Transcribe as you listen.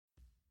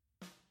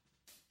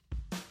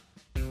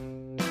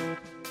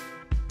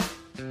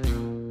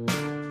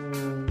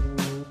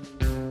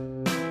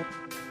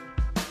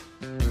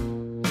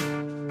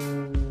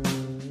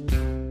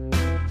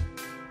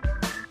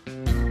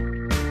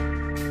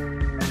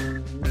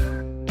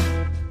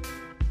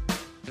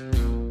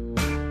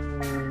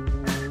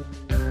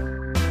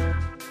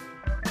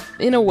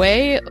In a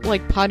way,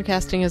 like,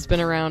 podcasting has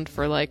been around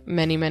for like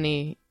many,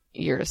 many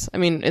years. I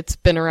mean, it's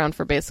been around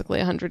for basically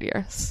 100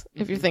 years,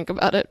 if you think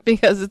about it,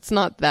 because it's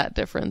not that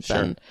different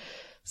than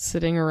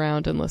sitting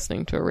around and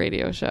listening to a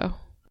radio show.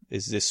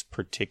 Is this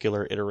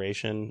particular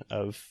iteration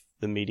of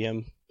the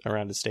medium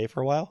around to stay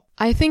for a while?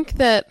 I think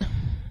that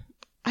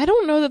I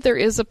don't know that there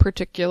is a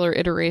particular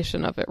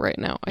iteration of it right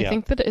now. I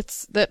think that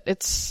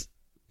it's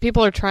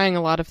people are trying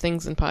a lot of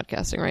things in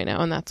podcasting right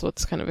now, and that's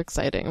what's kind of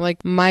exciting.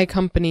 Like, my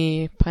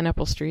company,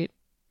 Pineapple Street,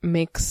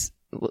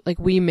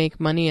 we make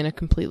money in a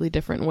completely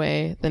different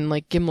way than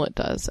like Gimlet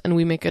does, and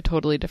we make a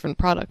totally different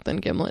product than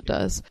Gimlet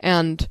does.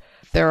 And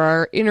there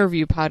are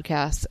interview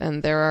podcasts,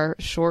 and there are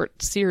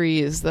short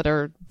series that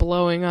are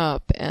blowing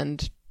up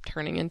and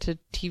turning into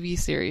TV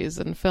series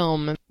and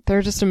film. There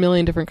are just a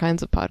million different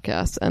kinds of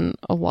podcasts, and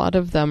a lot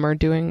of them are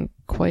doing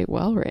quite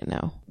well right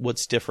now.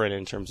 What's different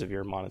in terms of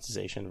your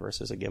monetization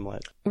versus a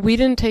Gimlet? We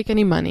didn't take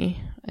any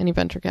money, any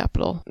venture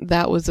capital.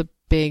 That was a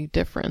big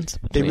difference.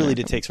 They really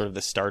did take sort of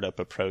the startup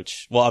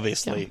approach. Well,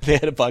 obviously, they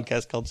had a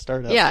podcast called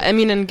Startup. Yeah, I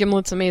mean, and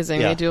Gimlet's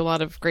amazing. They do a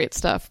lot of great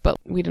stuff, but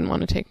we didn't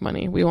want to take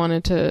money. We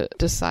wanted to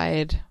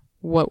decide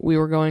what we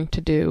were going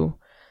to do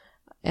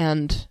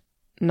and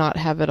not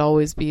have it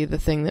always be the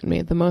thing that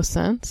made the most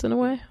sense, in a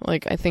way.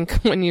 Like, I think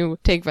when you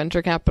take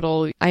venture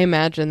capital, I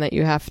imagine that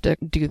you have to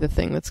do the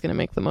thing that's going to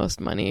make the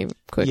most money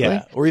quickly.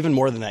 Yeah, or even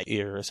more than that,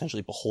 you're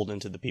essentially beholden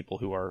to the people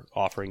who are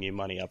offering you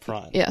money up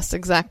front. Yes,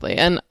 exactly.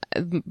 And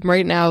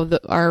right now,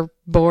 our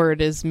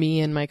board is me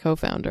and my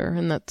co-founder,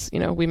 and that's,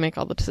 we make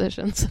all the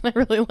decisions. And I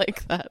really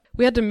like that.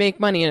 We had to make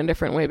money in a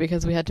different way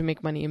because we had to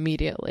make money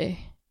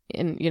immediately.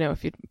 And,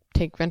 if you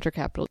take venture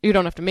capital, you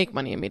don't have to make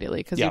money immediately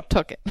because you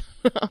took it.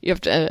 You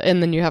have to,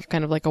 and then you have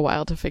kind of like a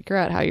while to figure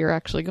out how you're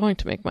actually going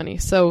to make money.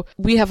 So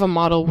we have a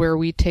model where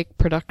we take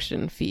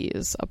production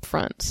fees up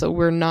front. So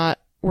we're not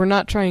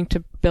trying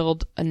to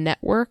build a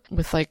network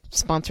with like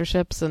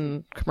sponsorships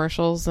and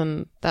commercials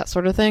and that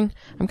sort of thing.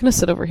 I'm going to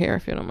sit over here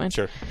if you don't mind.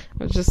 Sure.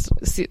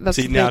 That's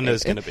now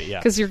there's going to be,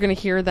 because you're going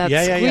to hear that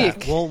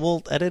squeak. Yeah.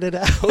 We'll edit it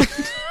out.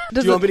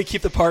 Do you want me to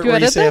keep the part where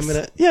you say I'm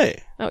going to? Yeah.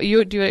 Oh,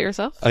 you do it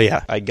yourself? Oh,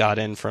 yeah. I got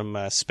in from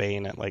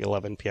Spain at like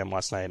 11 p.m.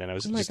 last night, and I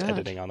was just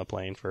editing on the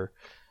plane for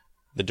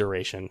the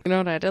duration. You know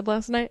what I did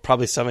last night?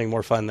 Probably something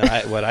more fun than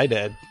what I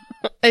did.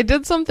 I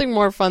did something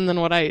more fun than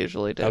what I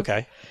usually do.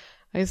 Okay.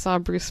 I saw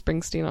Bruce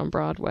Springsteen on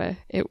Broadway.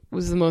 It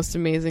was the most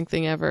amazing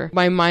thing ever.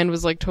 My mind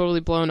was like totally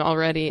blown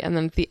already. And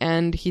then at the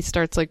end, he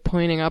starts like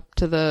pointing up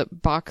to the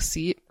box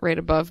seat right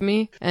above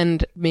me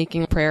and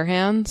making prayer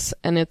hands.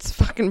 And it's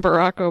fucking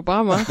Barack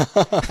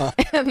Obama.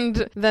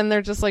 And then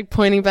they're just like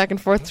pointing back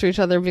and forth to each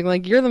other, being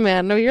like, "You're the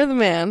man. No, you're the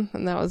man."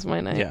 And that was my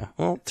night. Yeah.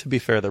 Well, to be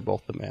fair, they're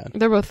both the man.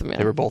 They're both the man.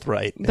 They were both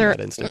right in that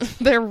instance.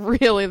 They're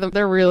really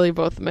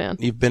both the man.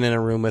 You've been in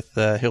a room with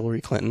Hillary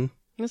Clinton.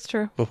 That's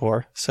true.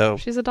 Before, so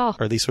she's a doll.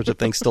 Are these sorts of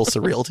things still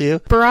surreal to you?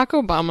 Barack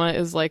Obama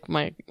is like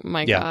my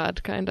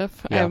god, kind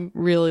of. Yeah. I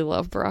really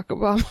love Barack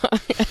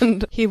Obama,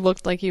 and he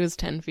looked like he was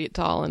 10 feet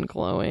tall and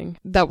glowing.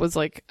 That was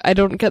like, I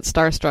don't get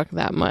starstruck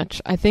that much.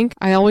 I think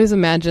I always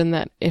imagine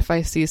that if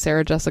I see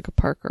Sarah Jessica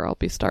Parker, I'll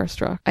be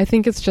starstruck. I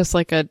think it's just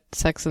like a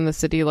Sex and the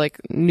City,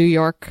 like New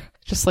York,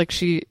 just like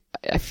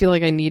I feel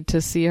like I need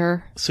to see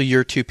her. So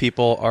your two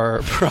people are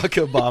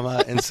Barack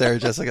Obama and Sarah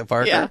Jessica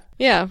Parker?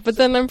 Yeah, but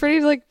then I'm pretty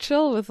like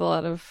chill with a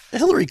lot of...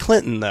 Hillary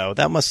Clinton, though,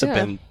 that must have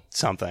been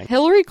something.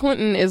 Hillary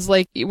Clinton is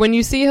like, when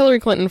you see Hillary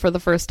Clinton for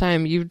the first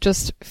time, you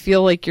just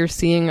feel like you're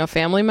seeing a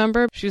family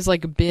member. She's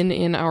like been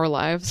in our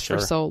lives for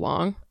so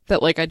long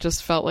that like I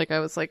just felt like I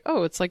was like,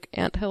 oh, it's like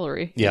Aunt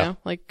Hillary. You know?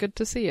 Like, good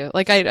to see you.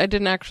 Like I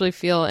didn't actually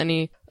feel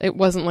any... It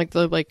wasn't like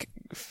the like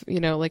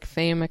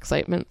fame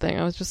excitement thing.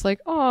 I was just like,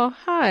 oh,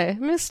 hi,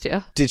 missed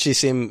you. Did she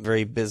seem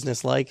very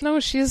businesslike? No,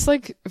 she's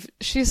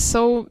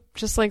so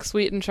just like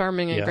sweet and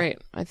charming and great.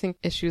 I think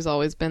issue's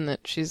always been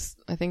that she's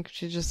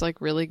just like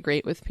really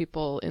great with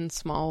people in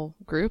small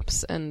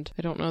groups, and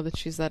I don't know that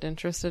she's that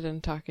interested in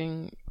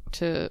talking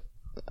to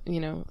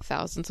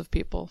thousands of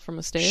people from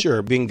a stage.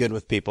 Sure, being good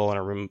with people in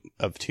a room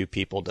of two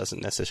people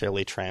doesn't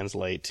necessarily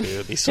translate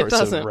to these sorts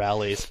of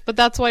rallies. But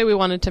that's why we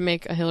wanted to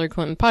make a Hillary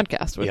Clinton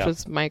podcast, which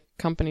was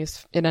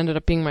it ended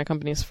up being my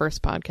company's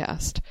first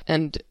podcast.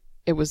 And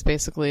it was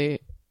basically,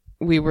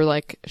 we were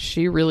like,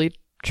 she really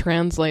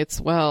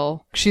translates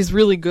well. She's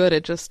really good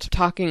at just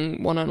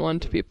talking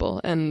one-on-one to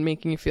people and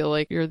making you feel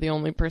like you're the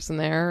only person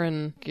there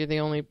and you're the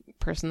only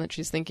person that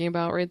she's thinking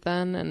about right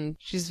then. And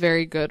she's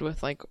very good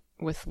with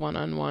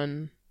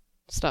one-on-one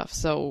stuff.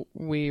 So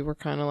we were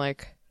kind of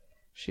like,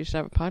 she should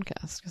have a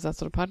podcast, because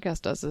that's what a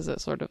podcast does, is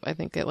it sort of, I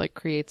think it like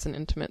creates an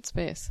intimate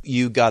space.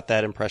 You got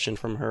that impression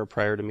from her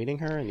prior to meeting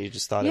her, and you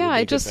just thought it would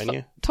be a good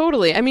venue?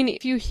 Totally. I mean,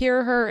 if you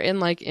hear her in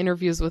like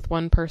interviews with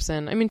one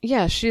person, I mean,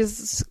 yeah,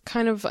 she's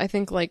kind of, I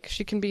think like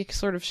she can be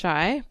sort of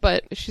shy,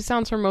 but she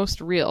sounds her most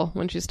real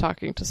when she's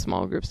talking to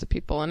small groups of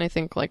people. And I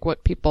think like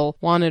what people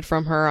wanted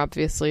from her,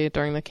 obviously,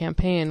 during the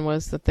campaign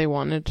was that they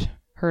wanted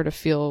her to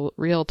feel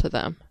real to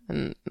them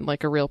and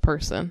like a real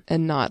person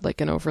and not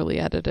like an overly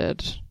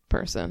edited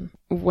person.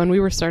 When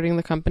we were starting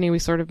the company, we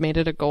sort of made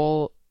it a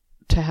goal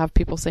to have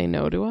people say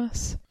no to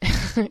us.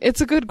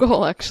 It's a good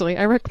goal, actually.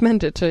 I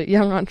recommend it to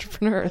young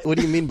entrepreneurs. What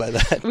do you mean by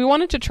that? We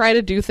wanted to try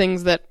to do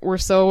things that were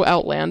so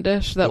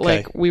outlandish that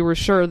like we were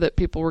sure that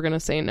people were going to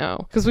say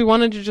no. Because we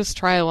wanted to just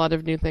try a lot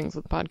of new things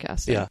with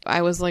podcasting. Yeah.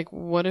 I was like,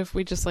 what if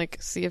we just like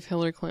see if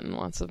Hillary Clinton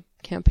wants a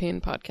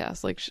campaign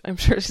podcast? Like, I'm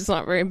sure she's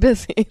not very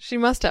busy. She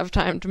must have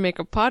time to make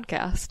a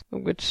podcast,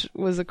 which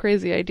was a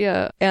crazy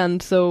idea.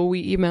 And so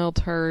we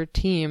emailed her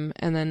team,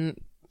 and then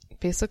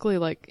basically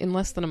like in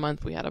less than a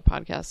month we had a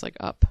podcast like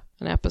up,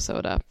 an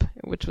episode up,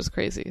 which was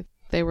crazy.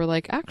 They were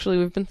like, actually,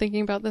 we've been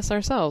thinking about this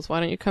ourselves.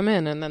 Why don't you come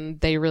in? And then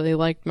they really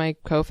liked my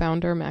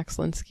co-founder, Max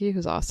Linsky,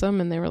 who's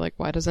awesome. And they were like,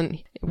 why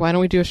don't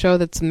we do a show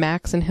that's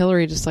Max and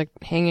Hillary just like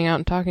hanging out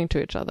and talking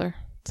to each other?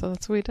 So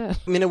that's what we did.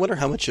 I mean, I wonder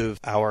how much of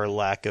our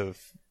lack of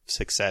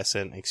success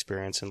and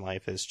experience in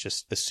life is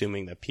just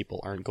assuming that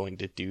people aren't going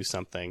to do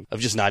something, of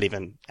just not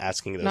even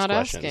asking those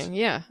questions. Not asking,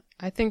 yeah.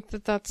 I think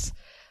that's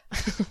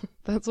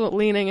that's what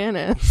leaning in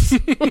is.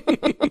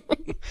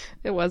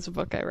 It was a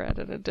book I read,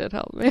 and it did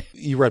help me.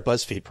 You read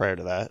BuzzFeed prior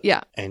to that.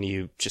 Yeah. And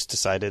you just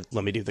decided,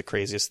 let me do the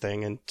craziest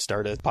thing and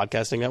start a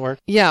podcasting network?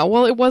 Yeah,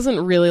 well, it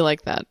wasn't really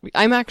like that.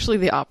 I'm actually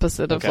the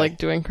opposite of like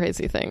doing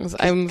crazy things.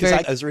 I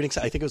was reading,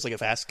 I think it was like a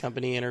Fast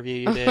Company interview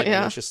you did, and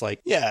it was just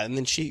like, yeah, and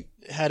then she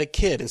had a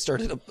kid and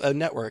started a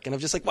network, and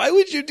I'm just like, why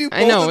would you do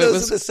both of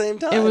those at the same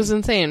time? It was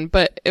insane,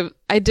 but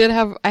I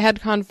had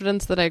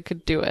confidence that I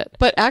could do it.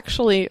 But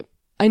actually,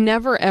 I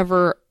never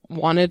ever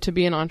wanted to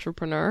be an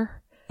entrepreneur.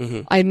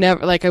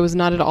 I was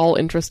not at all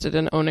interested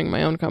in owning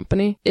my own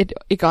company. It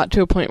got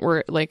to a point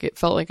where like it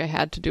felt like I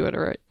had to do it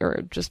or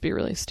it'd just be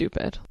really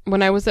stupid.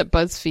 When I was at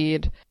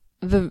BuzzFeed,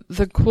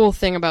 the cool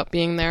thing about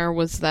being there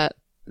was that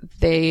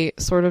they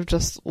sort of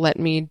just let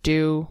me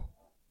do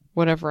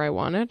whatever I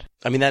wanted.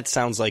 I mean, that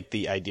sounds like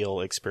the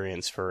ideal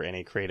experience for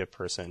any creative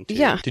person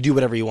to do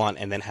whatever you want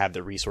and then have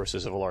the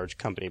resources of a large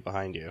company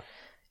behind you.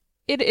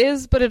 It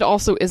is, but it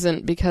also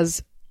isn't,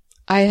 because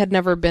I had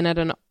never been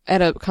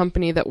at a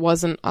company that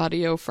wasn't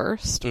audio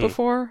first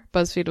before.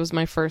 BuzzFeed was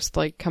my first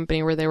like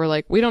company where they were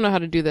like, we don't know how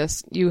to do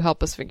this. You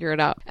help us figure it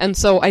out. And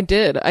so I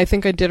did. I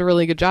think I did a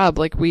really good job.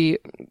 Like, we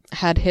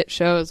had hit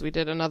shows. We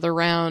did Another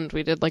Round.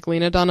 We did like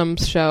Lena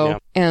Dunham's show,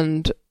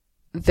 and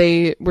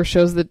they were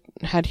shows that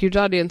had huge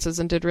audiences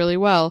and did really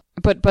well.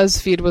 But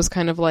BuzzFeed was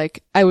kind of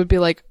like, I would be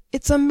like,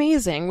 it's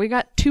amazing. We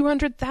got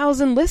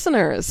 200,000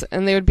 listeners.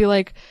 And they would be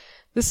like,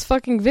 this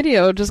fucking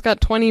video just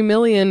got 20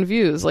 million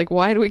views. Like,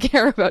 why do we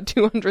care about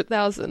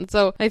 200,000?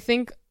 So I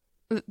think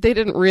they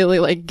didn't really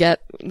like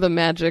get the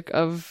magic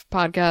of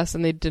podcasts,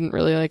 and they didn't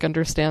really like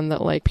understand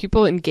that like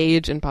people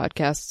engage in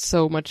podcasts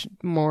so much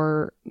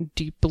more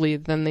deeply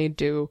than they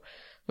do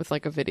with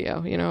like a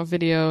video. You know, a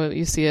video,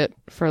 you see it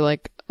for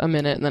like a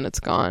minute and then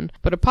it's gone.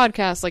 But a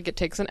podcast, like, it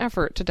takes an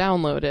effort to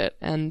download it,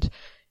 and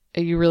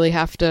you really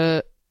have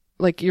to,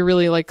 like, you're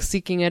really like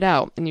seeking it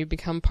out, and you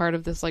become part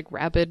of this like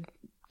rabid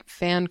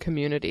fan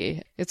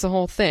community. It's a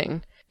whole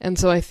thing. And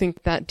so I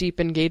think that deep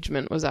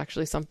engagement was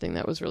actually something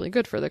that was really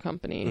good for the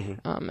company.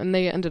 And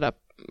they ended up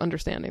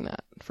understanding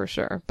that for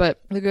sure.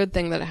 But the good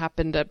thing that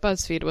happened at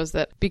BuzzFeed was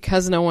that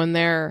because no one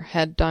there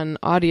had done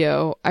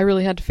audio, I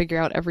really had to figure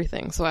out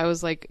everything. So I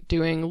was like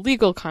doing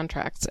legal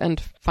contracts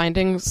and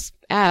finding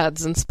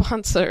ads and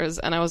sponsors.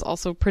 And I was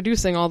also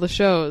producing all the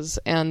shows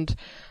and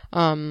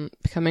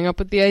coming up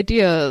with the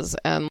ideas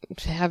and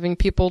having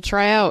people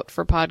try out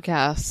for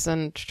podcasts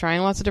and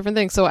trying lots of different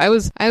things. So I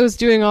was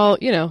doing all,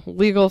 you know,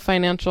 legal,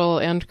 financial,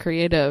 and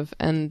creative,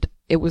 and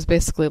it was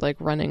basically like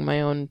running my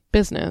own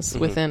business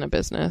within a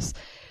business.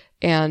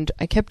 And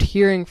I kept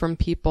hearing from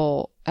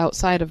people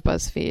outside of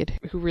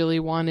BuzzFeed who really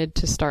wanted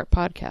to start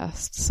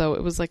podcasts. So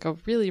it was like a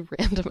really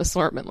random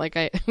assortment. Like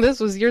this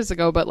was years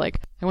ago, but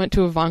like I went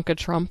to Ivanka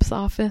Trump's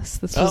office.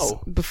 This was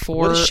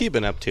before. What has she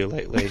been up to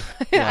lately?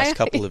 The last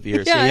couple of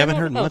years. Yeah, you haven't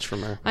heard much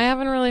from her. I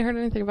haven't really heard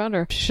anything about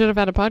her. She should have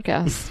had a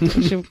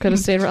podcast. She could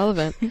have stayed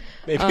relevant.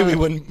 Maybe we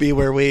wouldn't be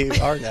where we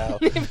are now.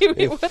 Maybe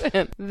we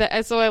wouldn't.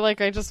 So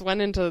I just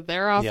went into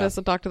their office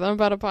and talked to them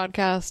about a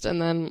podcast,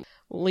 and then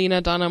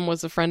Lena Dunham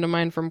was a friend of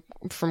mine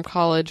from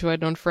college who I'd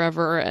known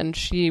forever, and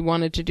she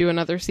wanted to do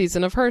another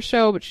season of her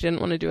show, but she didn't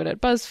want to do it at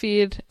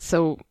BuzzFeed.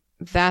 So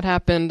that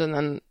happened, and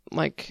then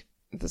like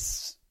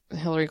this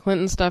Hillary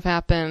Clinton stuff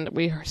happened.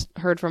 We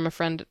heard from a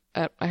friend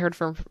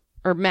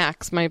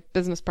Max, my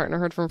business partner,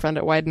 heard from a friend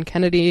at Wyden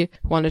Kennedy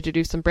who wanted to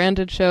do some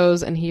branded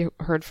shows, and he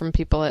heard from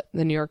people at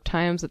the New York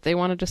Times that they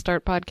wanted to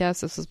start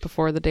podcasts. This was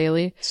before the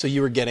Daily. So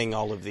you were getting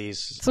all of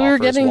these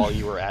offers while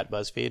you were at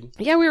BuzzFeed?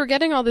 Yeah, we were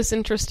getting all these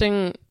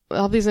interesting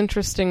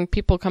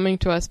people coming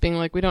to us being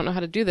like, we don't know how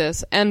to do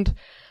this. And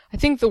I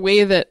think the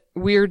way that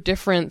we're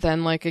different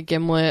than like a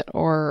Gimlet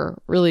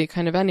or really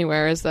kind of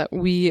anywhere is that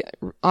we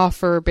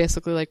offer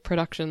basically like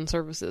production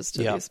services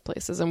to these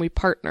places, and we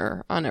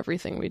partner on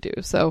everything we do.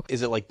 So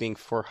is it like being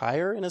for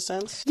hire in a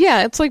sense?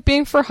 Yeah, it's like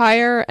being for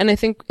hire. And I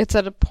think it's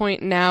at a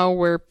point now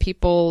where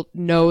people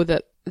know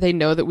that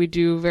we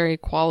do very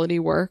quality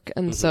work.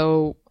 And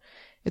so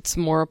it's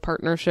more a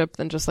partnership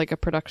than just like a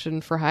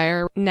production for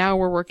hire. Now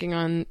we're working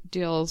on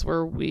deals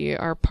where we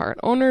are part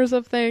owners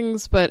of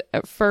things, but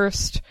at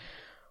first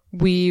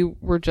we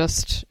were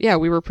just,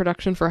 we were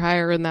production for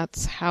hire, and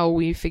that's how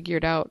we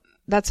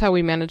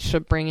managed to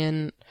bring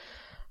in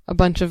a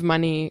bunch of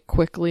money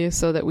quickly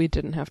so that we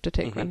didn't have to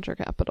take venture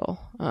capital,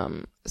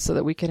 so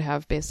that we could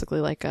have basically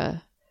like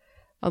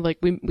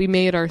we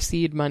made our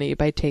seed money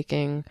by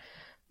taking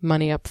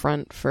money up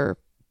front for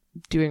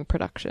doing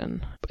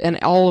production.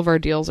 And all of our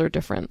deals are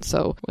different.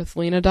 So with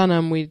Lena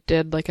Dunham, we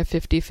did like a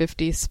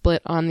 50-50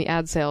 split on the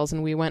ad sales,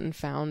 and we went and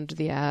found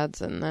the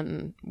ads, and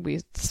then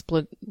we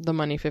split the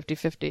money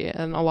 50-50.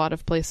 And a lot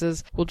of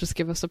places will just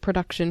give us a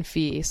production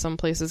fee. Some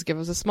places give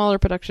us a smaller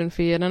production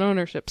fee and an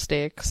ownership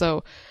stake.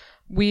 So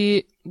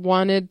we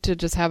wanted to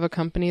just have a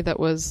company that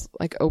was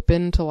like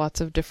open to lots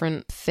of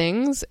different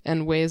things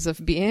and ways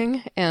of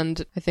being.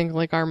 And I think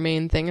like our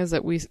main thing is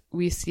that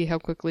we see how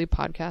quickly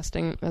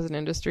podcasting as an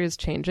industry is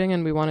changing,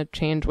 and we want to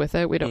change with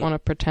it. We don't want to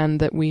pretend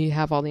that we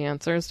have all the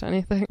answers to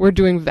anything. We're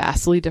doing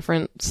vastly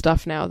different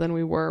stuff now than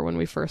we were when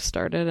we first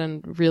started,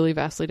 and really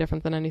vastly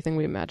different than anything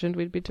we imagined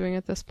we'd be doing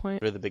at this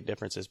point. What are the big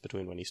differences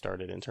between when you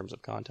started in terms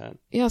of content?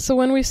 Yeah, so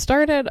when we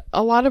started,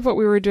 a lot of what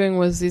we were doing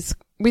was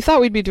we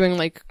thought we'd be doing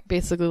like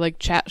basically like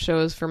chat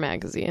shows for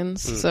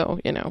magazines. So,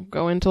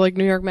 go into like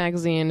New York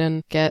Magazine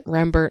and get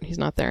Rembert, he's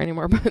not there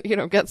anymore, but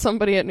get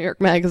somebody at New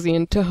York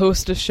Magazine to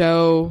host a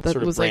show that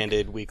sort of was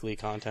branded weekly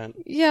content.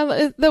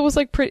 Yeah, that was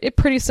like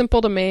pretty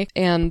simple to make,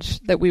 and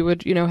that we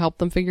would, help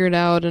them figure it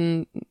out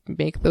and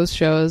make those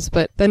shows.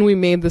 But then we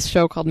made this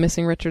show called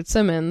Missing Richard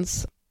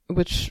Simmons,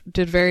 which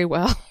did very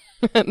well.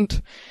 And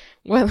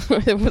well,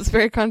 it was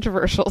very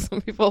controversial.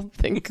 Some people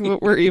think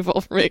we're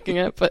evil for making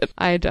it, but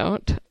I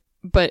don't.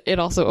 But it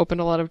also opened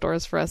a lot of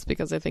doors for us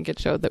because I think it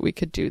showed that we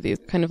could do these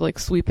kind of like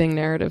sweeping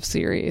narrative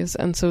series.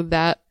 And so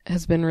that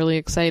has been really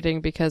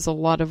exciting, because a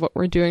lot of what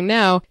we're doing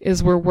now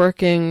is we're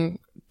working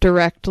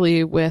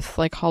directly with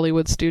like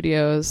Hollywood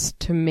studios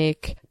to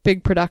make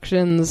big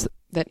productions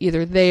that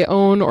either they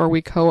own or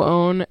we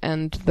co-own,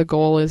 and the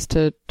goal is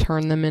to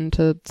turn them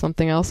into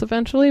something else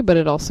eventually. But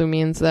it also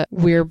means that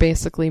we're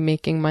basically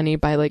making money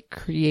by like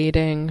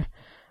creating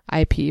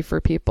IP for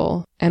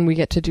people, and we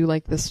get to do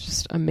like this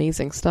just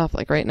amazing stuff.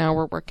 Like right now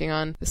we're working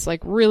on this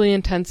like really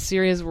intense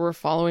series where we're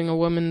following a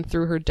woman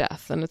through her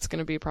death, and it's going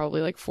to be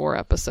probably like 4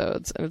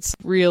 episodes, and it's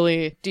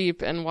really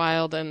deep and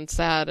wild and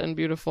sad and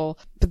beautiful.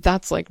 But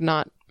that's like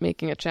not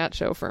making a chat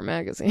show for a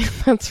magazine.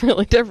 That's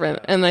really different.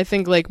 And I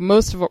think like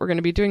most of what we're going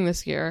to be doing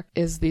this year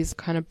is these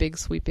kind of big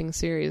sweeping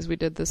series. We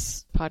did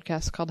this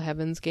podcast called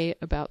Heaven's Gate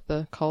about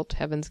the cult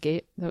Heaven's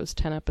Gate. That was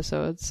 10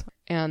 episodes.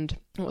 And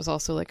it was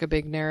also like a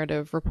big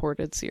narrative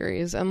reported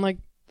series. And like,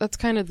 that's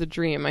kind of the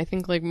dream. I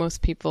think like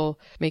most people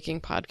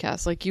making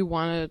podcasts, like you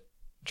want to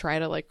try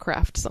to like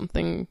craft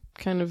something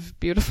kind of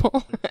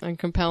beautiful and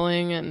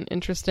compelling and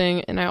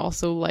interesting. And I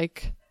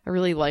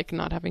really like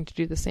not having to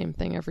do the same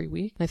thing every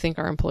week. I think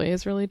our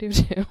employees really do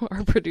too.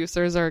 Our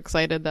producers are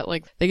excited that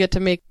like they get to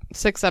make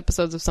 6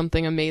 episodes of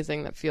something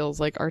amazing that feels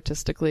like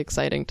artistically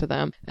exciting to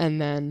them.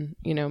 And then,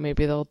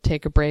 maybe they'll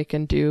take a break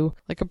and do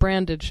like a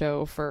branded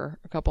show for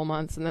a couple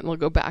months, and then we'll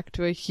go back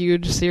to a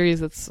huge series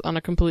that's on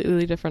a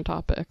completely different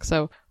topic.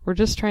 So we're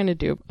just trying to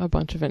do a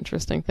bunch of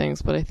interesting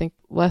things, but I think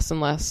less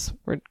and less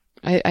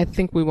I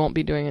think we won't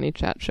be doing any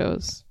chat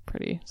shows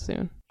pretty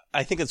soon.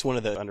 I think it's one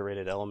of the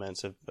underrated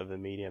elements of the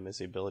medium is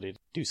the ability to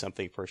do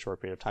something for a short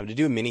period of time, to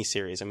do a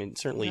mini-series. I mean,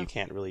 certainly you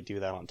can't really do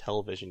that on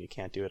television. You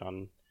can't do it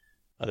on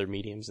other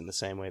mediums in the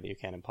same way that you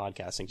can in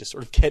podcasting, just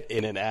sort of get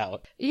in and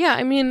out. Yeah,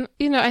 I mean,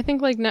 I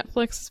think like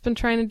Netflix has been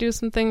trying to do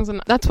some things,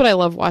 and that's what I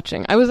love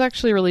watching. I was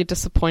actually really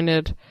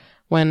disappointed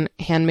when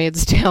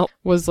Handmaid's Tale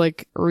was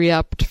like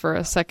re-upped for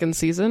a second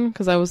season,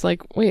 because I was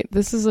like, wait,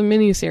 this is a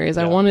mini series.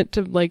 Yeah. I want it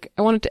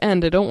to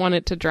end. I don't want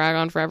it to drag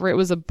on forever. It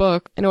was a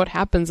book. I know what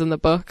happens in the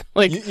book.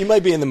 Like you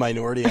might be in the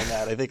minority on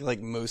that. I think like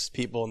most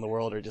people in the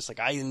world are just like,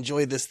 I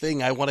enjoyed this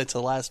thing. I want it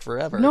to last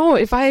forever. No,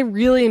 if I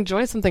really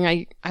enjoy something,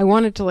 I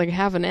want it to like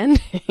have an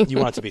ending. You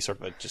want it to be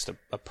sort of just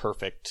a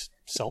perfect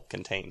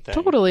self-contained thing.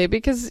 Totally,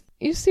 because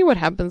you see what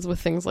happens with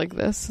things like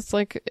this. It's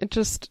like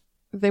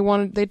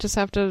they just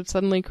have to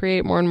suddenly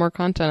create more and more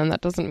content, and that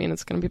doesn't mean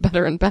it's going to be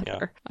better and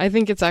better. Yeah. I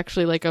think it's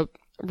actually like a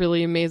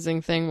really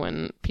amazing thing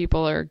when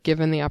people are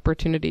given the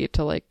opportunity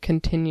to like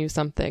continue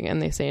something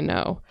and they say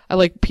no. I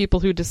like people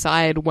who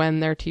decide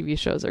when their TV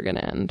shows are going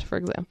to end, for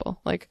example.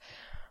 Like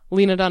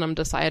Lena Dunham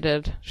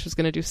decided she's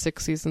going to do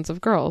 6 seasons of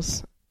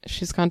Girls.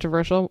 She's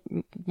controversial,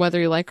 whether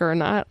you like her or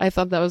not. I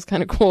thought that was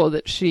kind of cool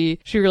that she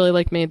really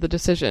like made the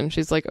decision.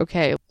 She's like,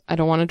 okay, I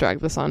don't want to drag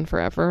this on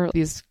forever.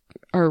 These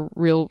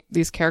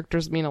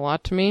characters mean a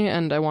lot to me,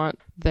 and I want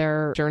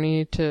their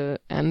journey to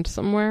end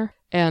somewhere.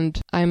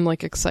 And I'm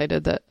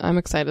excited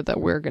that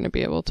we're going to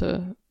be able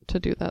to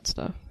do that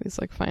stuff, these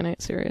like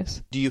finite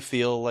series. Do you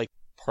feel like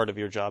part of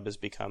your job has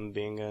become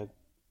being a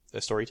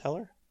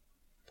storyteller?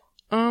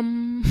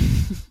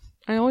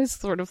 I I always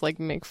sort of like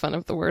make fun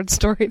of the word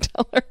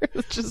storyteller.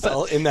 Just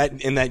well, in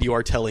that you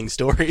are telling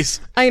stories.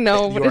 I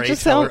know, but it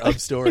just sounds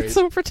of stories. It's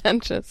so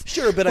pretentious.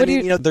 Sure, but I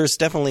mean, there's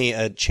definitely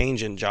a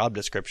change in job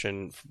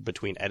description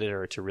between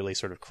editor to really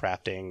sort of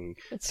crafting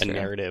a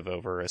narrative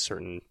over a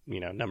certain,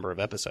 number of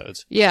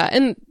episodes. Yeah,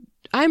 and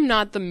I'm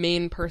not the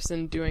main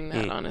person doing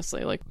that,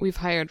 honestly. Like, we've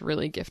hired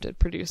really gifted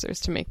producers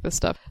to make this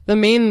stuff. The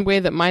main way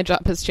that my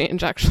job has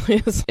changed,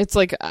 actually, is it's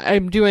like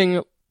I'm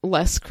doing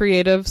less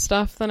creative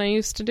stuff than I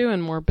used to do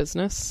and more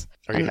business.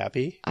 Are you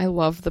happy? I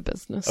love the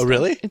business. Oh,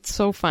 really? It's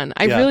so fun.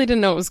 I really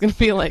didn't know it was going to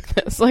be like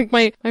this. Like,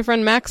 my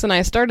friend Max and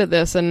I started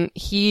this, and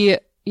he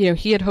had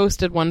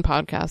hosted one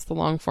podcast, the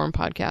long form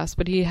podcast,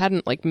 but he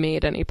hadn't like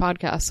made any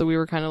podcasts. So we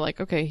were kind of like,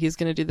 okay, he's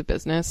going to do the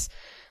business.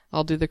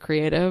 I'll do the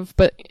creative.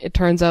 But it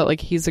turns out like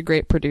he's a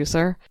great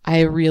producer.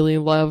 I really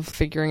love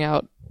figuring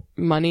out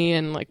money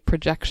and like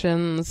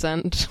projections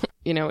and,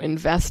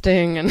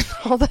 investing and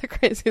all that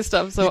crazy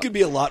stuff. So you could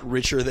be a lot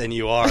richer than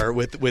you are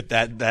with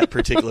that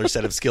particular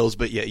set of skills,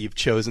 but yet you've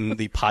chosen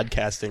the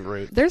podcasting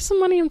route. There's some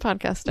money in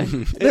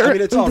podcasting.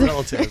 It's all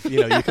relative.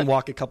 You can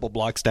walk a couple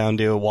blocks down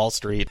to Wall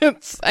Street.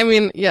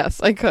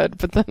 Yes, I could,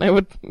 but then I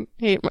would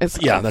hate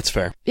myself. Yeah, that's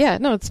fair. Yeah,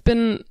 no, it's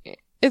been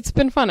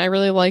fun. I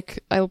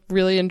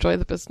really enjoy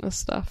the business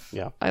stuff.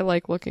 Yeah. I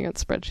like looking at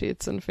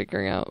spreadsheets and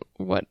figuring out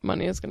what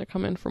money is going to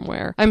come in from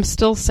where. I'm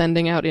still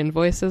sending out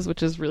invoices,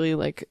 which is really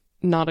like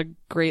not a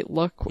great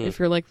look if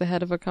you're like the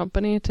head of a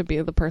company to be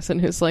the person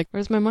who's like,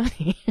 where's my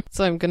money?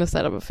 So I'm going to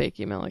set up a fake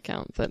email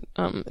account that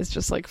is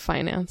just like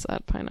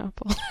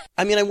finance@Pineapple.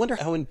 I mean, I wonder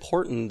how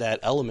important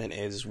that element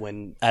is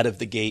when out of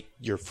the gate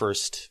your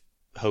first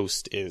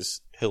host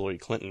is Hillary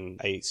Clinton.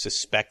 I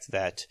suspect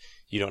that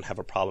you don't have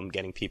a problem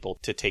getting people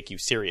to take you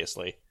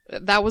seriously.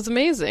 That was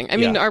amazing. I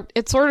mean,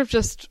 it sort of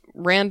just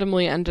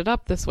randomly ended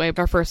up this way.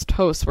 Our first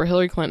hosts were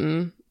Hillary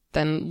Clinton,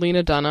 then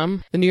Lena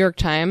Dunham, the New York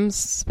Times,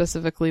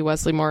 specifically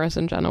Wesley Morris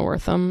and Jenna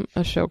Wortham,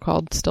 a show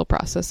called Still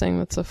Processing.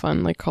 That's a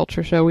fun like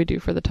culture show we do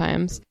for the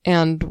Times,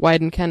 and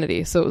Wyden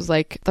Kennedy. So it was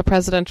like the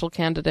presidential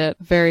candidate,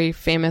 very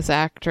famous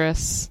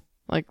actress,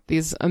 like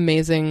these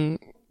amazing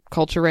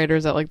culture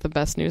writers at like the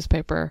best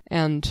newspaper,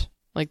 and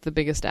like the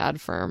biggest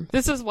ad firm.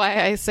 This is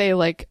why I say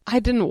like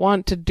I didn't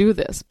want to do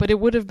this, but it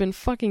would have been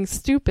fucking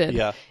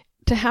stupid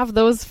to have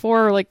those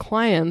four like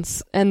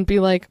clients and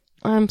be like,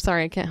 I'm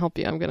sorry, I can't help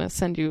you. I'm going to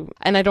send you.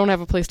 And I don't have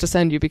a place to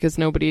send you because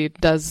nobody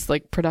does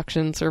like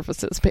production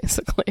services,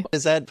 basically.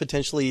 Does that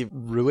potentially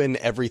ruin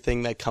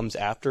everything that comes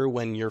after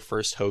when your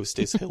first host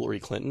is Hillary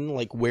Clinton?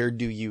 Like, where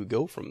do you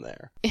go from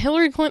there?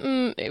 Hillary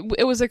Clinton,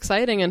 it was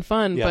exciting and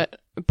fun,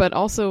 but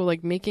also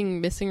like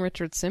making Missing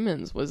Richard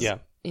Simmons was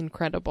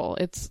incredible.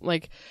 It's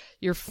like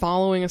you're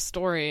following a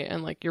story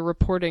and like you're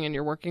reporting and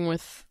you're working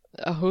with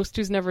a host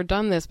who's never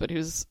done this, but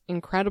who's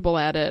incredible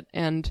at it.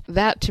 And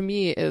that to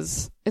me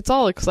it's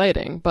all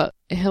exciting. But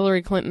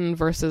Hillary Clinton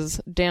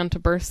versus Dan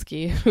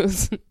Taberski,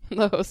 who's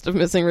the host of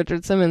Missing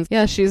Richard Simmons.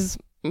 Yeah, she's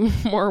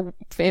more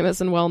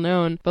famous and well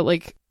known, but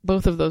like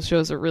both of those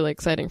shows are really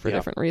exciting for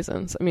different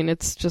reasons. I mean,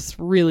 it's just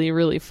really,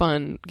 really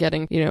fun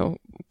getting,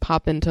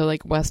 pop into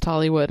like West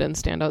Hollywood and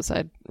stand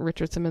outside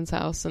Richard Simmons'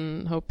 house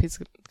and hope he's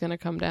going to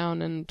come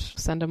down and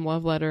send him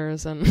love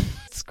letters and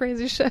it's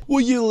crazy shit. Well,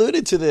 you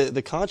alluded to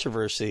the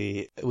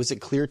controversy. Was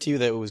it clear to you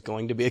that it was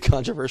going to be a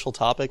controversial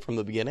topic from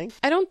the beginning?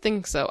 I don't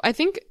think so. I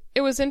think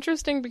it was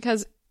interesting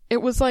because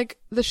it was like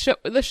the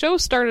show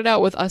started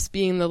out with us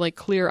being the like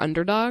clear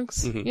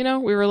underdogs.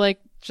 Mm-hmm. We were like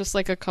just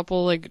like a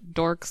couple like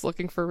dorks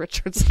looking for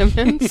Richard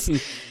Simmons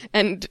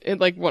and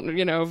like one,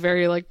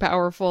 very like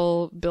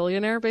powerful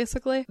billionaire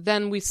basically.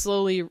 Then we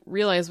slowly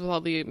realized with all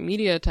the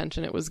media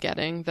attention it was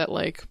getting that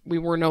like we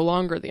were no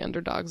longer the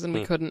underdogs and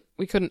we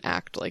couldn't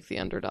act like the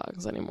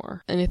underdogs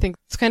anymore. And I think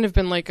it's kind of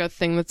been like a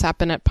thing that's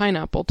happened at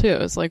Pineapple too.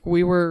 It's like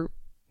we were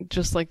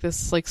just like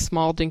this like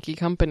small dinky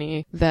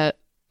company that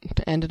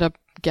ended up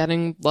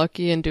getting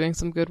lucky and doing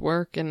some good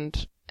work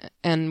and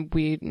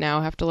we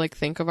now have to like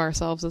think of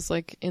ourselves as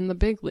like in the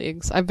big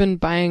leagues. I've been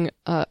buying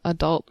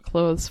adult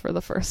clothes for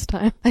the first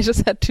time. I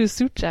just had 2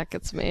 suit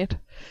jackets made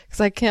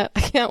because I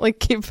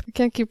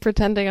can't keep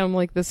pretending I'm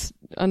like this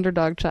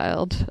underdog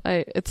child.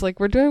 It's like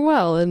we're doing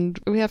well and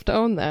we have to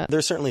own that.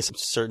 There's certainly some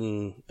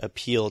certain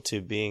appeal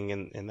to being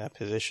in that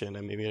position.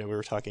 I mean, we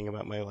were talking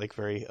about my like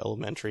very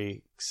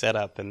elementary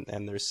setup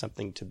and there's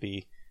something to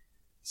be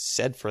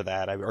said for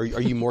that.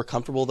 Are you more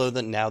comfortable though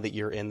than now that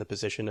you're in the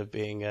position of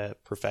being a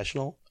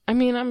professional? I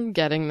mean, I'm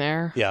getting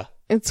there. Yeah.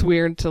 It's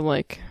weird to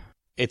like...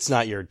 It's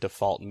not your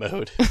default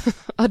mode.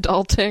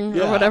 Adulting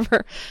or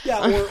whatever.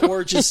 Yeah,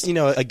 or just,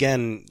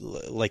 again,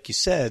 like you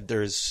said,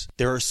 there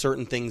are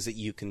certain things that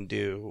you can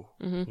do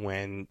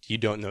when you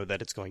don't know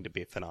that it's going to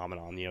be a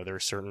phenomenon. There are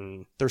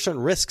certain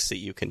risks that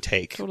you can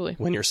take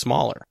when you're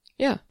smaller.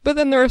 Yeah. But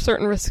then there are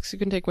certain risks you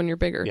can take when you're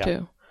bigger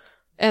too.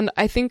 And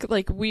I think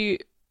like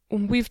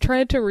we've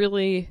tried to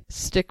really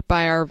stick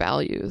by our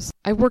values.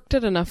 I worked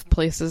at enough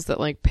places that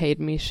like paid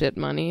me shit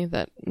money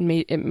that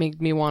it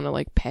made me want to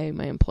like pay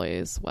my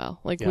employees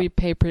well. Like we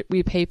pay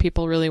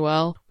people really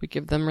well. We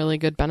give them really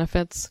good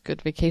benefits,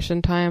 good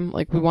vacation time.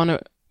 Like we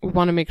want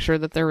want to make sure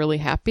that they're really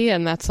happy.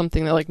 And that's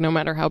something that, like, no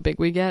matter how big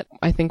we get,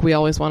 I think we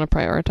always want to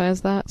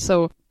prioritize that.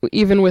 So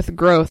even with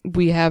growth,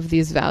 we have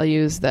these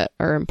values that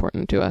are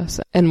important to us.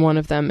 And one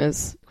of them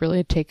is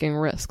really taking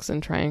risks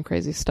and trying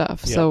crazy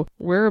stuff. Yeah. So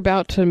we're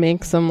about to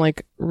make some,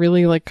 like,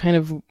 really, like, kind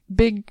of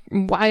big,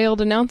 wild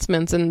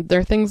announcements. And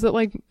they're things that,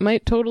 like,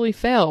 might totally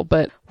fail.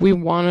 But we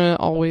want to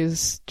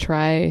always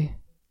try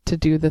to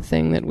do the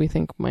thing that we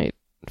think might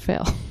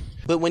fail.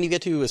 But when you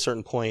get to a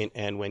certain point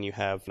and when you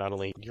have not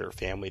only your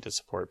family to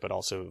support, but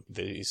also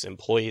these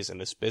employees in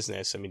this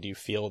business, I mean, do you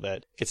feel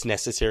that it's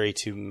necessary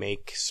to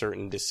make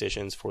certain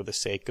decisions for the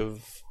sake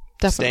of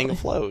staying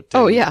afloat?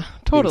 Oh, yeah,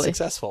 totally. Being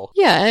successful.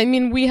 Yeah, I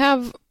mean, we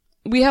have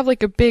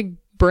like a big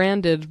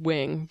branded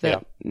wing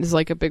that is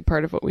like a big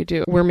part of what we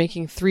do. We're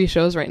making 3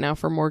 shows right now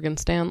for Morgan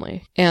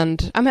Stanley,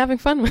 and I'm having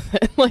fun with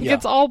it. Like,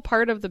 it's all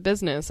part of the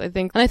business, I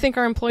think. And I think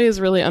our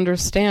employees really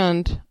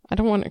understand. I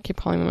don't want to keep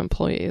calling them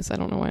employees. I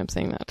don't know why I'm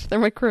saying that. They're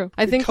my crew.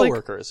 I think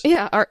coworkers.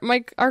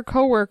 Like, our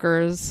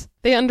coworkers,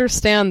 they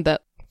understand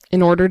that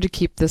in order to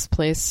keep this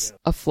place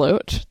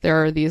afloat,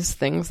 there are these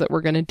things that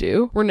we're going to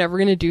do. We're never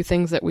going to do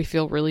things that we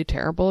feel really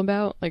terrible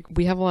about. Like,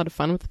 we have a lot of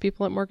fun with the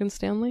people at Morgan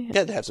Stanley. You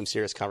had to have some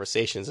serious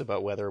conversations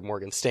about whether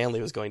Morgan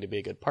Stanley was going to be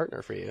a good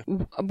partner for you.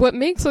 What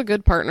makes a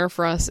good partner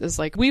for us is,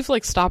 like, we've,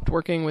 like, stopped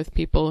working with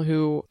people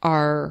who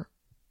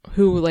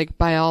like,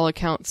 by all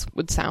accounts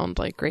would sound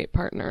like great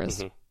partners.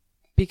 Mm-hmm.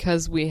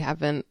 Because we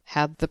haven't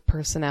had the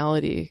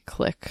personality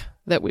click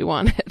that we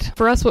wanted.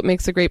 For us, what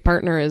makes a great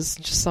partner is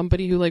just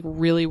somebody who, like,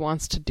 really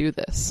wants to do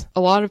this.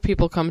 A lot of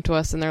people come to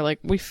us and they're like,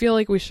 we feel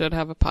like we should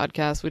have a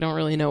podcast. We don't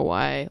really know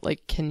why.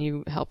 Like, can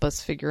you help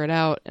us figure it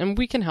out? And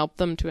we can help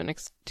them to an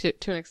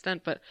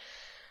extent, but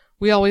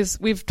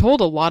we've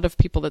told a lot of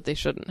people that they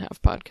shouldn't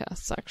have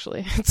podcasts,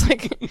 actually. It's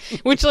like,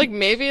 which, like,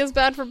 maybe is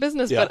bad for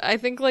business, but I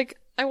think, like,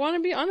 I want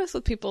to be honest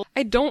with people.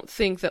 I don't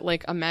think that,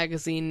 like, a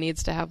magazine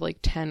needs to have, like,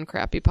 10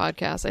 crappy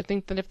podcasts. I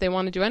think that if they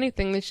want to do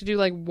anything, they should do,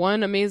 like,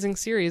 one amazing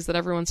series that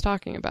everyone's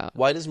talking about.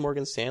 Why does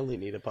Morgan Stanley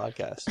need a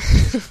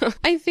podcast?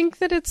 I think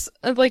that it's,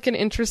 like, an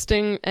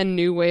interesting and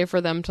new way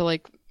for them to,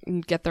 like,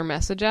 get their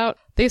message out.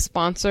 They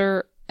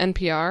sponsor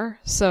NPR,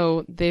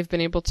 so they've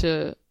been able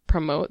to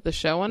promote the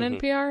show on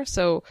NPR.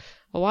 So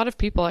a lot of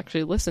people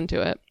actually listen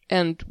to it,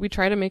 and we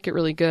try to make it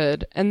really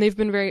good. And they've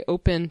been very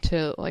open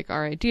to, like,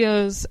 our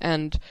ideas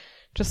and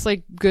just,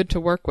 like, good to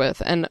work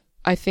with. And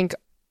I think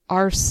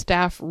our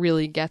staff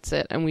really gets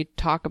it, and we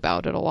talk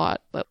about it a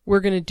lot. But we're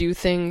going to do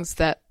things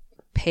that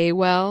pay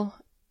well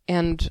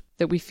and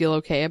that we feel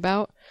okay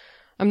about.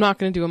 I'm not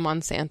going to do a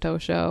Monsanto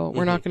show.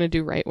 We're not going to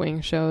do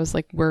right-wing shows.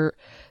 Like,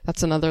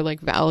 that's another, like,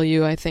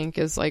 value, I think,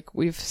 is, like,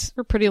 we're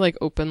pretty, like,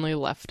 openly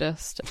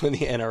leftist. When the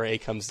NRA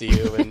comes to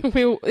you and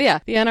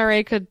the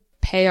NRA could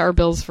pay our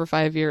bills for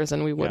 5 years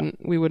and we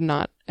would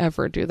not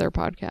ever do their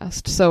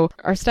podcast. So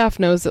our staff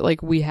knows that,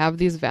 like, we have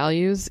these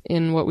values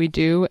in what we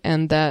do,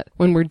 and that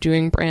when we're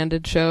doing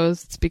branded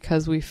shows, it's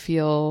because we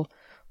feel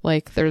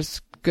like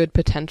there's good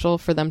potential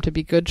for them to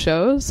be good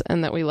shows,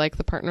 and that we like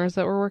the partners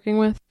that we're working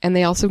with. And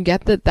they also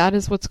get that that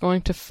is what's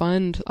going to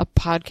fund a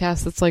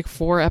podcast that's, like,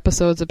 4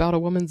 episodes about a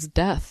woman's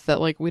death that,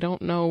 like, we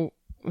don't know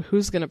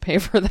who's going to pay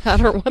for that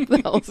or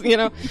what else, you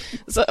know?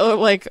 So,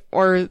 like,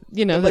 or,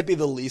 you know. That might be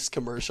the least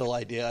commercial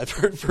idea I've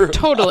heard for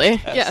totally.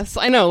 Yes,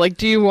 I know. Like,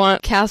 do you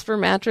want Casper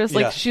mattress?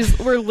 Like,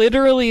 we're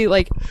literally,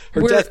 like.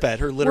 Her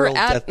literal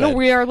deathbed. No,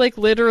 we are, like,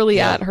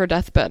 literally at her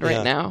deathbed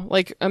right now.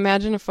 Like,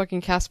 imagine a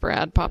fucking Casper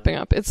ad popping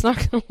up. It's not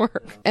going to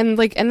work. And,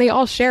 like, and they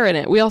all share in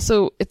it.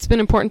 It's been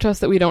important to us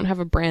that we don't have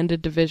a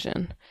branded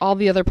division. All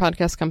the other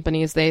podcast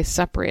companies, they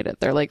separate it.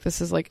 They're like,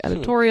 this is, like,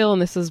 editorial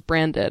and this is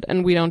branded.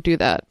 And we don't do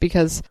that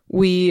because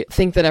we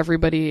think that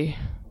everybody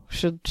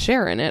should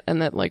share in it,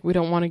 and that, like, we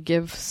don't want to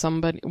give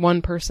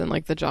one person,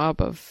 like, the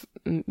job of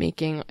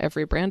making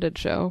every branded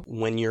show.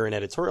 When you're an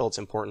editorial, it's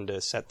important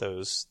to set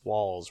those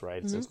walls,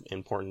 right? It's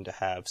important to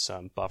have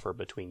some buffer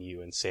between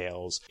you and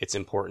sales. It's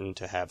important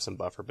to have some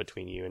buffer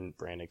between you and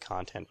branded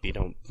content. You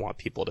don't want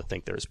people to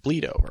think there's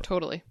bleed over.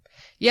 Totally.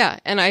 Yeah,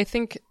 and I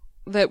think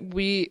that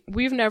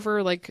we've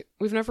never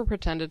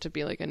pretended to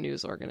be, like, a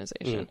news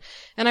organization.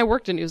 And I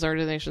worked in news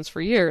organizations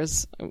for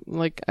years.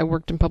 Like, I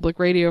worked in public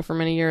radio for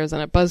many years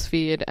and at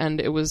BuzzFeed,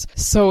 and it was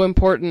so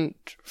important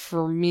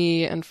for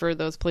me and for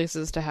those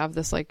places to have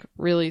this, like,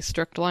 really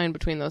strict line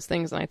between those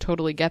things, and I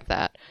totally get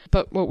that.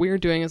 But what we're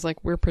doing is,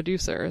 like, we're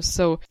producers.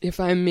 So if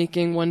I'm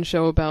making one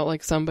show about,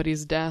 like,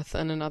 somebody's death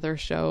and another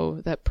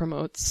show that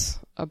promotes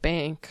a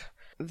bank,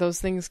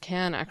 those things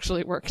can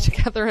actually work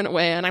together in a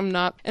way. And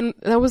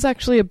that was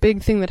actually a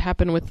big thing that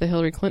happened with the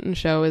Hillary Clinton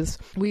show, is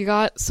we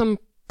got some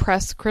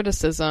press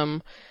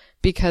criticism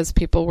because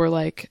people were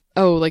like,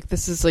 oh, like,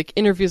 this is, like,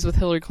 interviews with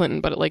Hillary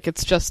Clinton, but, like,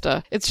 it's just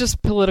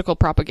political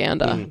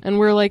propaganda. And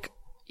we're like,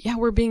 yeah,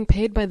 we're being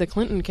paid by the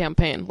Clinton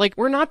campaign. Like,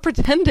 we're not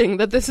pretending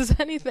that this is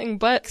anything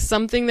but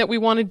something that we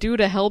want to do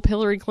to help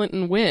Hillary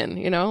Clinton win,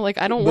 you know? Like,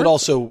 But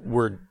also,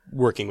 we're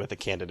working with a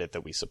candidate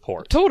that we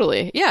support.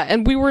 Totally. Yeah.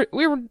 And we were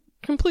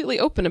completely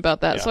open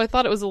about that. Yeah. So I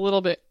thought it was a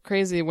little bit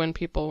crazy when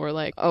people were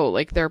like, oh,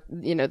 like they're,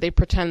 they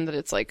pretend that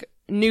it's like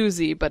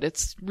newsy, but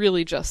it's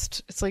really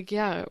just, it's like,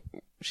 yeah,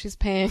 she's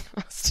paying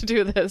us to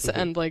do this.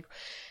 And like,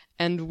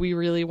 and we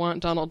really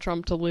want Donald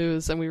Trump to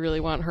lose, and we really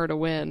want her to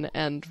win,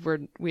 and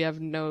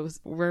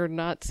we're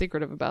not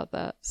secretive about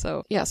that.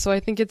 So yeah, so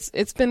I think it's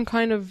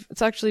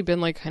actually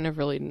been like kind of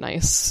really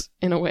nice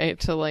in a way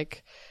to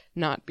like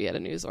not be at a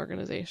news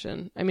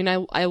organization. I mean,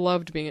 I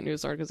loved being at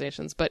news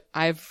organizations, but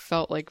I've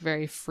felt like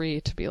very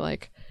free to be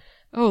like,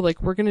 oh,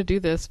 like we're gonna do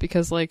this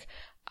because like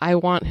I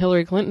want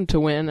Hillary Clinton to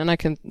win, and I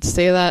can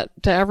say that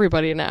to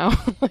everybody now.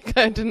 Like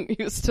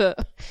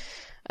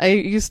I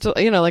used to,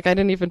 like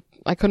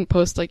I couldn't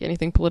post like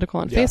anything political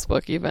on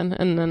Facebook even.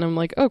 And then I'm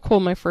like, oh cool,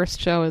 my first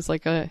show is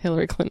like a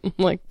Hillary Clinton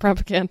like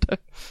propaganda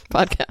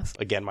podcast.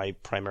 Again, my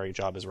primary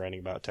job is writing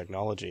about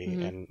technology,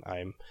 and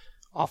I'm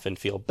often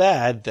feel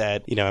bad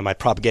that, am I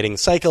propagating a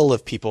cycle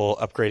of people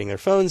upgrading their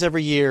phones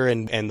every year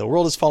and the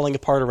world is falling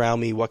apart around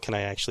me? What can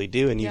I actually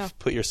do? And you've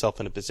put yourself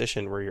in a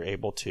position where you're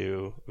able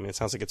to, it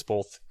sounds like it's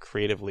both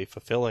creatively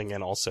fulfilling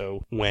and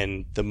also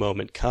when the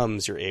moment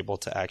comes, you're able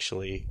to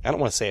actually, I don't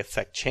want to say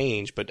affect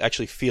change, but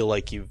actually feel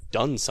like you've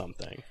done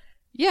something.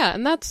 Yeah,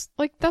 and that's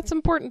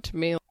important to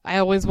me. I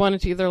always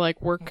wanted to either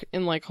like work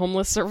in like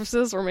homeless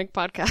services or make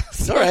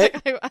podcasts. All right.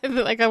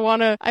 I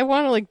want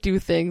to like do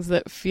things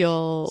that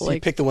feel so like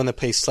you pick the one that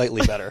pays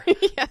slightly better.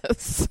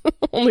 Yes,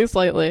 only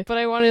slightly. But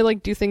I want to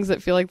like do things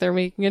that feel like they're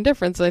making a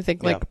difference. And I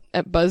think like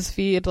at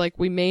BuzzFeed, like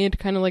we made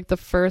kind of like the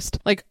first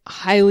like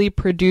highly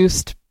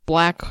produced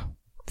Black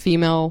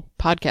female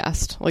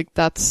podcast. Like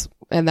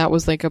that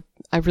was like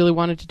I really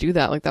wanted to do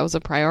that. Like that was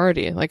a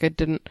priority. Like I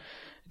didn't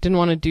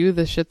want to do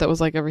the shit that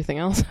was like everything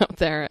else out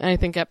there. And I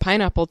think at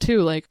Pineapple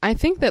too, like I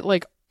think that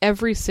like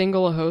every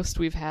single host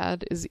we've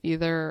had is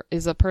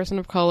a person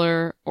of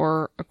color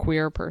or a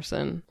queer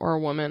person or a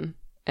woman.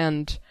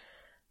 And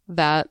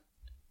that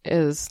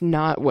is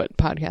not what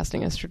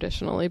podcasting has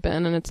traditionally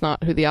been. And it's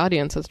not who the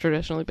audience has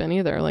traditionally been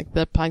either. Like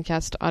the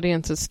podcast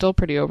audience is still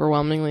pretty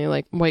overwhelmingly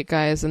like white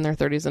guys in their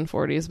 30s and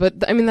 40s.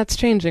 But I mean, that's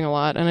changing a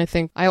lot. And I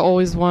think I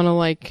always want to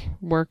like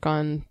work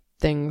on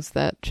things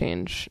that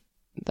change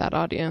that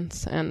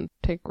audience and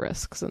take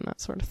risks and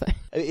that sort of thing.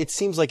 It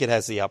seems like it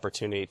has the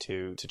opportunity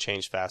to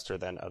change faster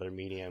than other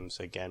mediums,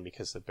 again,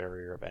 because the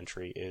barrier of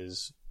entry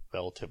is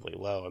relatively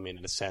low. I mean,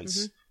 in a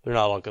sense, they're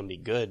not all going to be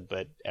good,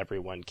 but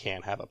everyone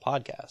can have a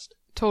podcast.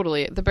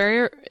 Totally. The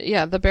barrier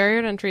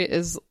to entry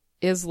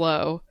is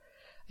low.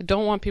 I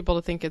don't want people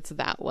to think it's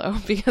that low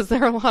because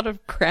there are a lot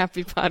of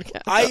crappy podcasts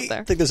out there. I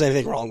don't think there's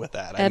anything wrong with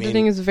that.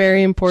 Editing is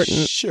very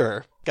important.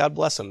 Sure. God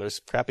bless them. There's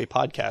crappy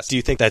podcasts. Do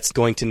you think that's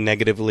going to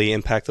negatively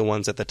impact the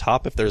ones at the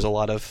top if there's a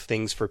lot of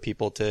things for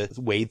people to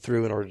wade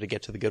through in order to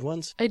get to the good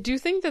ones? I do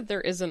think that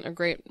there isn't a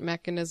great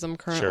mechanism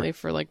currently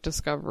for like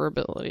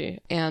discoverability,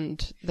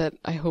 and that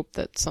I hope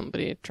that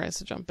somebody tries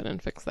to jump in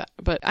and fix that.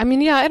 But I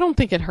mean, yeah, I don't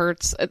think it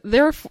hurts.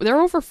 There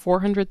are over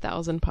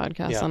 400,000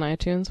 podcasts on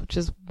iTunes, which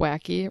is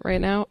wacky right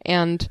now.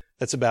 And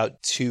that's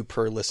about 2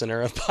 per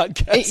listener of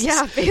podcasts.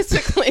 Yeah,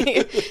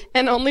 basically.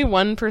 And only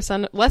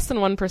 1%, less than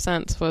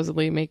 1%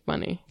 supposedly make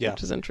money,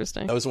 which is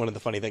interesting. That was one of the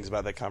funny things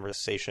about that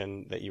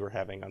conversation that you were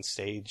having on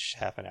stage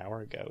half an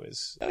hour ago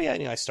is,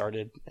 I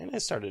started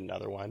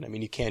another one. I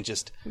mean, you can't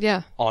just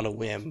on a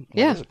whim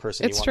when there's a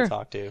person you want to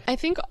talk to. I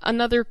think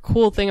another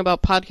cool thing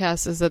about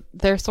podcasts is that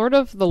they're sort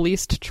of the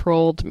least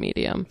trolled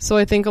medium. So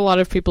I think a lot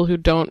of people who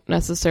don't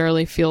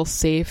necessarily feel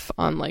safe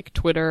on like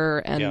Twitter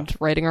and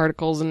writing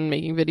articles and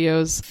making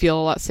videos feel a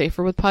lot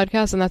safer with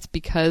podcasts, and that's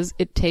because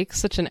it takes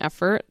such an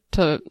effort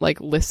to like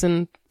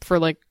listen for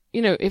like,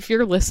 if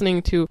you're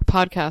listening to a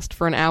podcast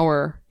for an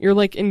hour, you're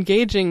like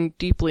engaging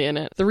deeply in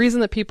it. The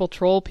reason that people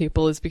troll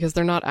people is because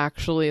they're not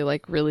actually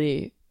like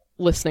really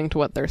listening to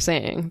what they're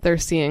saying. They're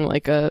seeing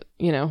like a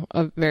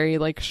very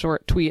like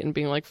short tweet and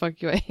being like,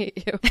 fuck you, I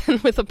hate you.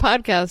 And with a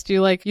podcast,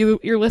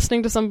 you're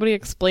listening to somebody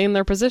explain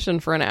their position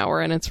for an hour,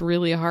 and it's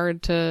really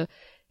hard to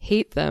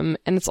hate them.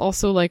 And it's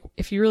also like,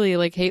 if you really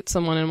like hate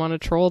someone and want to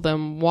troll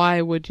them, why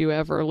would you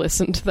ever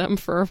listen to them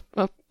for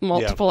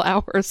multiple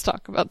hours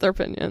talk about their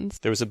opinions?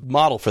 There was a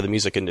model for the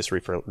music industry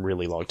for a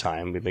really long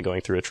time. We've been going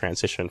through a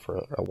transition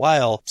for a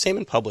while. Same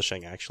in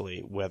publishing,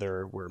 actually,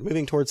 whether we're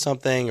moving towards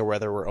something or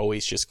whether we're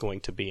always just going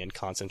to be in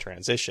constant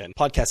transition.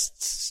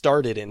 Podcasts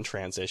started in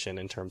transition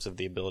in terms of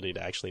the ability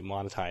to actually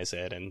monetize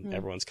it, and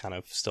everyone's kind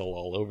of still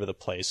all over the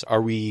place.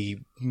 Are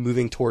we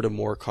moving toward a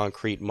more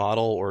concrete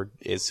model, or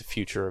is the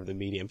future of the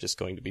medium just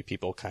going to be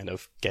people kind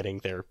of getting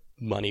their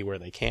money where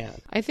they can?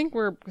 I think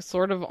we're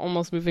sort of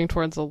almost moving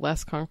towards a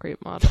less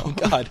concrete model. Oh,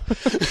 God.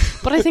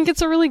 But I think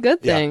it's a really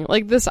good thing.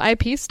 Like, this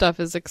IP stuff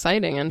is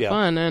exciting and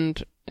fun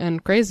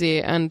and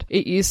crazy. And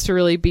it used to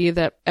really be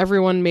that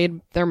everyone made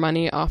their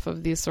money off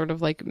of these sort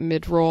of like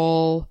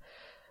mid-roll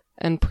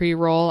and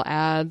pre-roll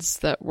ads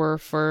that were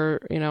for,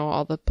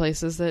 all the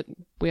places that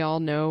we all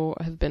know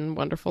have been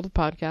wonderful to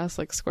podcasts,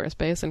 like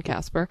Squarespace and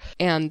Casper.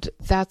 And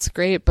that's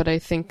great, but I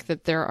think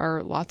that there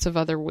are lots of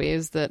other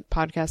ways that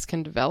podcasts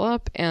can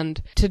develop.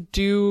 And to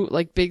do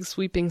like big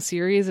sweeping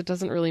series, it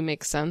doesn't really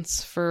make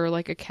sense for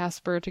like a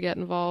Casper to get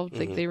involved.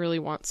 Like they really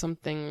want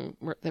something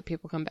that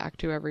people come back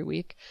to every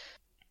week.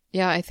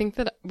 Yeah, I think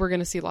that we're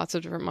going to see lots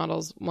of different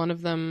models. One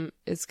of them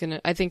is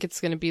I think it's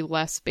going to be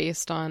less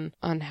based on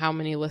how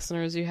many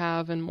listeners you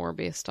have and more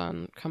based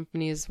on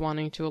companies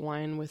wanting to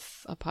align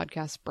with a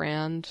podcast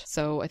brand.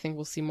 So I think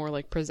we'll see more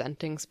like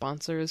presenting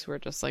sponsors who are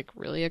just like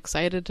really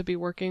excited to be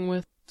working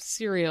with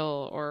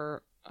Serial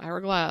or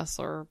Ira Glass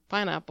or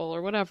Pineapple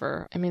or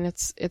whatever. I mean,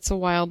 it's a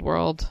wild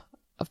world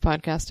of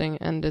podcasting,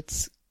 and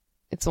it's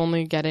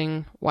only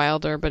getting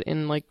wilder, but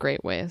in like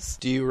great ways.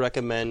 Do you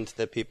recommend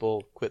that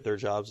people quit their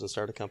jobs and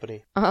start a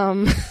company?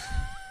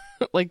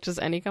 Like just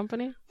any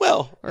company?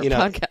 Well, or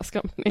podcast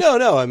company?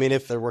 No. I mean,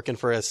 if they're working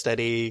for a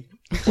steady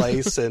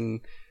place and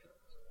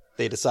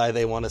they decide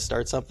they want to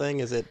start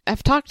something, is it?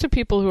 I've talked to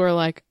people who are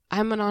like,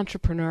 I'm an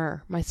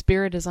entrepreneur. My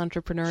spirit is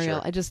entrepreneurial.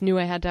 Sure. I just knew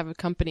I had to have a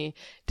company.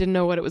 Didn't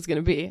know what it was going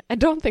to be. I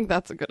don't think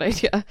that's a good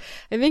idea.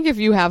 I think if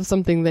you have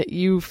something that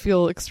you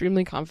feel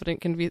extremely confident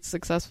can be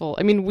successful.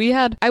 I mean,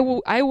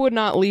 I would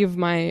not leave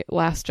my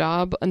last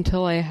job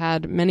until I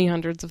had many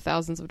hundreds of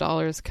thousands of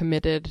dollars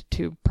committed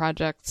to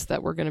projects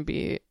that were going to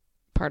be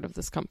part of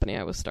this company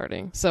I was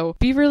starting. So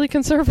be really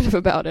conservative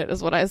about it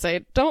is what I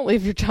say. Don't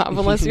leave your job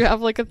unless you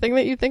have like a thing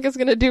that you think is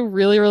going to do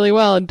really, really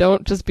well, and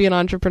don't just be an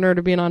entrepreneur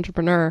to be an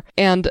entrepreneur.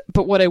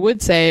 But what I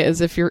would say is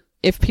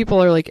if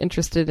people are like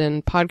interested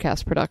in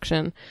podcast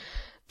production,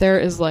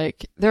 there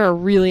are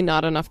really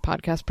not enough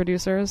podcast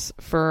producers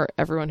for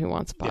everyone who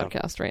wants a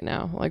podcast right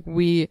now. Like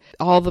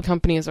all the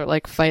companies are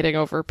like fighting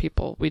over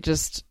people. We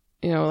just,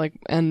 you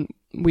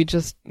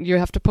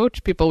have to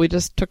poach people. We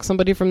just took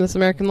somebody from This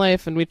American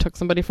Life, and we took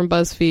somebody from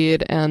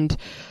BuzzFeed, and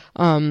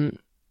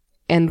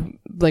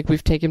like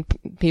we've taken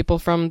people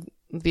from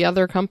the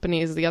other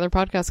companies, the other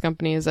podcast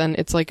companies, and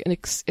it's like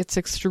it's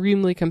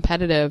extremely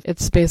competitive.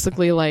 It's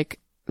basically like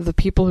the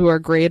people who are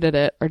great at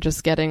it are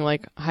just getting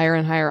like higher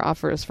and higher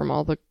offers from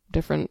all the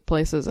different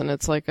places, and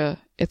it's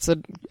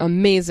an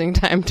amazing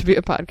time to be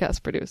a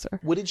podcast producer.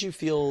 What did you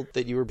feel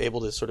that you were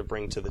able to sort of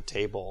bring to the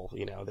table?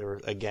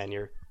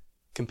 You're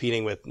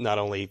competing with not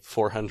only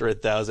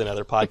 400,000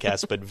 other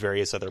podcasts, but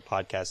various other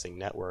podcasting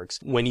networks.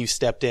 When you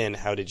stepped in,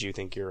 how did you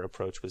think your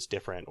approach was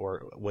different,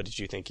 or what did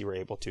you think you were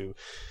able to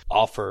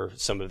offer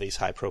some of these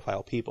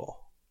high-profile people?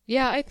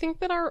 Yeah, I think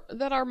that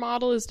our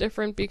model is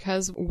different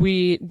because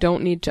we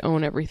don't need to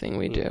own everything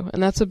we do,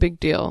 and that's a big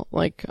deal.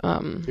 Like,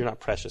 you're not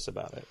precious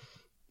about it.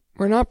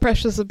 We're not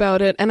precious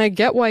about it, and I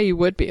get why you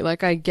would be.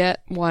 Like, I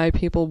get why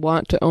people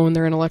want to own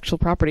their intellectual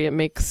property. It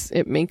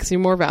makes you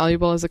more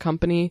valuable as a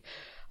company.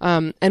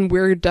 And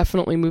we're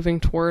definitely moving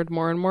toward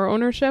more and more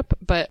ownership,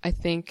 but I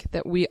think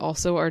that we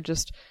also are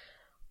just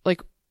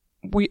like,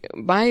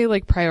 my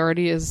like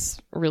priority is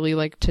really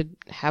like to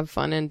have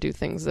fun and do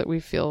things that we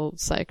feel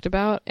psyched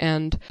about.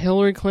 And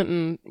Hillary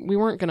Clinton, we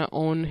weren't going to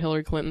own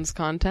Hillary Clinton's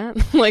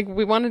content. Like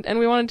we wanted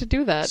to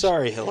do that.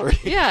 Sorry, Hillary.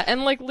 Yeah.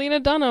 And like Lena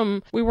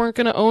Dunham, we weren't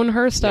going to own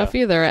her stuff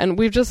either. And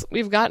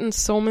we've gotten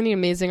so many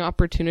amazing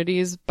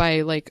opportunities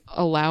by like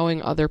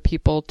allowing other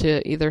people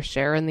to either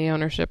share in the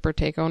ownership or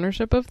take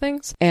ownership of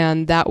things.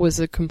 And that was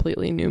a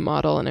completely new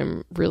model. And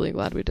I'm really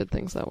glad we did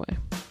things that way.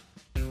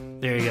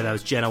 There you go. That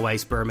was Jenna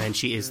Weiss Berman.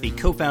 She is the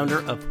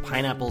co-founder of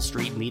Pineapple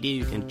Street Media.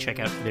 You can check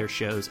out their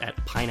shows at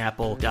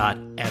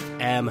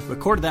pineapple.fm.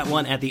 Recorded that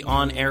one at the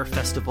On Air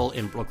Festival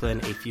in Brooklyn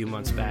a few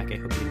months back. I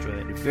hope you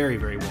enjoyed that very,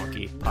 very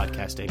wonky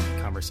podcasting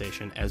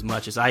conversation as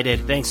much as I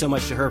did. Thanks so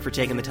much to her for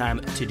taking the time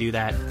to do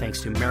that.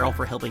 Thanks to Meryl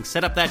for helping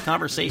set up that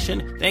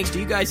conversation. Thanks to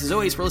you guys, as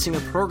always, for listening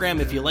to the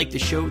program. If you like the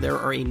show, there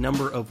are a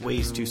number of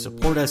ways to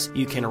support us.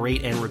 You can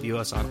rate and review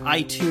us on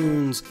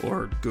iTunes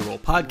or Google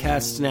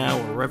Podcasts now,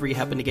 or wherever you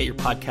happen to get your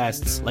podcasts.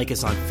 Like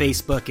us on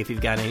Facebook. If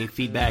you've got any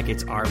feedback,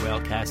 it's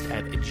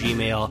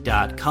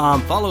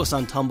rylcast@gmail.com. Follow us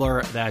on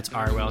Tumblr. That's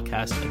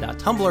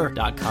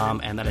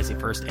rylcast.tumblr.com. And that is the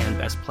first and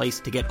best place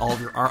to get all of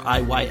your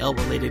RIYL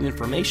related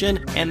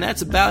information. And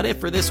that's about it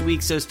for this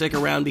week. So stick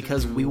around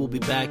because we will be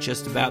back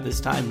just about this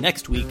time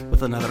next week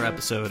with another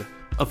episode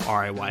of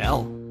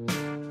RIYL.